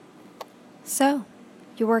So,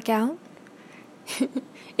 you work out?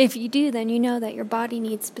 If you do, then you know that your body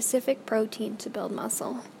needs specific protein to build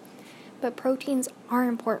muscle. But proteins are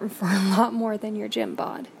important for a lot more than your gym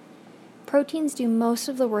bod. Proteins do most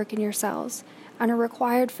of the work in your cells and are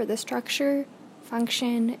required for the structure,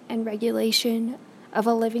 function, and regulation of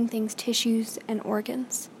a living thing's tissues and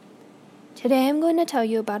organs. Today I'm going to tell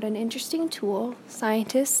you about an interesting tool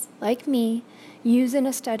scientists, like me, use in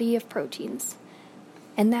a study of proteins.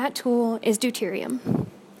 And that tool is deuterium.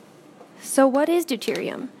 So what is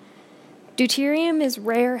deuterium? Deuterium is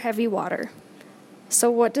rare heavy water.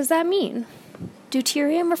 So what does that mean?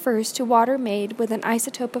 Deuterium refers to water made with an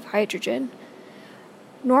isotope of hydrogen.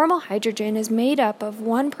 Normal hydrogen is made up of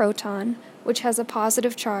one proton, which has a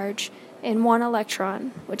positive charge, and one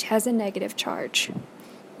electron, which has a negative charge.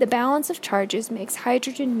 The balance of charges makes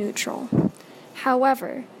hydrogen neutral.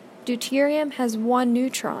 However, deuterium has one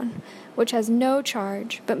neutron, which has no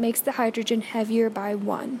charge but makes the hydrogen heavier by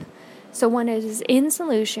 1. So when it is in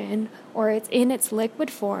solution or it's in its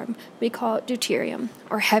liquid form, we call it deuterium,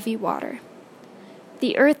 or heavy water.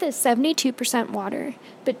 The Earth is 72% water,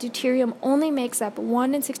 but deuterium only makes up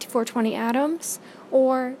 1 in 6420 atoms,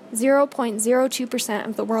 or 0.02%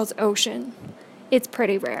 of the world's ocean. It's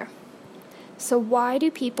pretty rare. So why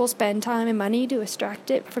do people spend time and money to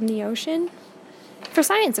extract it from the ocean? For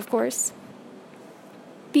science, of course.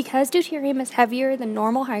 Because deuterium is heavier than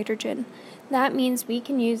normal hydrogen, that means we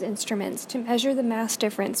can use instruments to measure the mass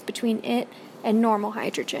difference between it and normal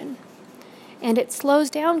hydrogen. And it slows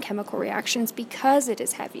down chemical reactions because it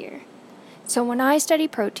is heavier. So when I study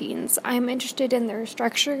proteins, I am interested in their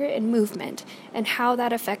structure and movement and how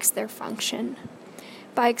that affects their function.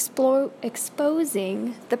 By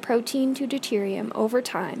exposing the protein to deuterium over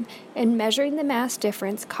time and measuring the mass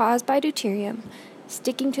difference caused by deuterium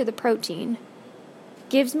sticking to the protein,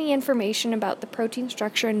 gives me information about the protein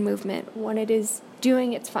structure and movement when it is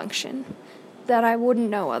doing its function that I wouldn't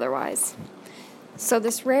know otherwise. So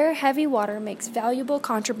this rare heavy water makes valuable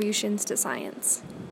contributions to science.